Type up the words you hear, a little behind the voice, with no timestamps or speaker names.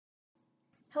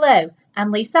Hello,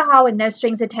 I'm Lisa Hall with No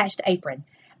Strings Attached Apron.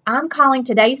 I'm calling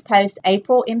today's post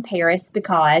April in Paris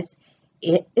because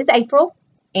it is April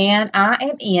and I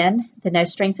am in the No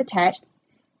Strings Attached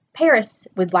Paris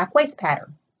with black waist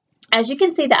pattern. As you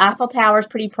can see, the Eiffel Tower is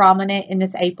pretty prominent in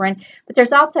this apron, but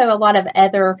there's also a lot of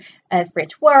other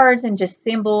French words and just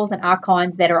symbols and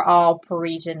icons that are all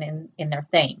Parisian in their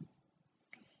theme.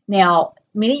 Now,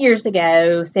 many years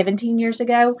ago, 17 years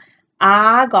ago,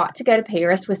 I got to go to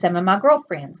Paris with some of my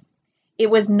girlfriends. It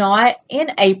was not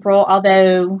in April,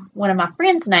 although one of my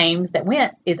friends' names that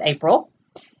went is April,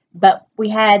 but we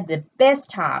had the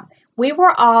best time. We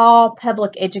were all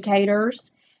public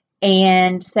educators,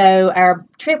 and so our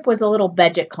trip was a little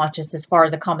budget conscious as far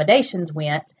as accommodations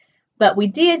went, but we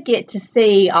did get to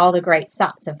see all the great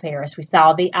sights of Paris. We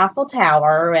saw the Eiffel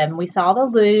Tower, and we saw the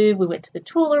Louvre, we went to the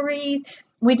Tuileries.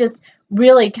 We just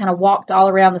really kind of walked all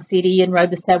around the city and rode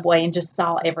the subway and just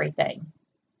saw everything.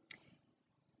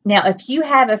 Now, if you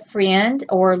have a friend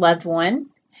or loved one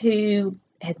who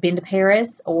has been to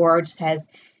Paris or just has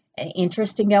an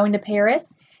interest in going to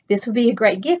Paris, this would be a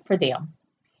great gift for them.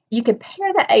 You could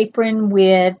pair the apron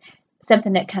with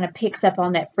something that kind of picks up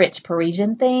on that French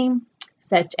Parisian theme,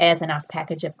 such as a nice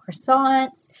package of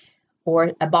croissants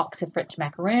or a box of French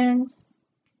macaroons,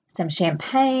 some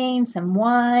champagne, some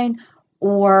wine,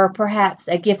 or perhaps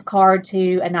a gift card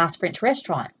to a nice French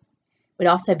restaurant would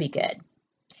also be good.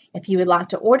 If you would like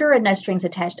to order a No Strings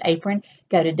Attached apron,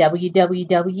 go to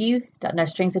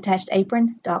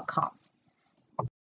www.nostringsattachedapron.com.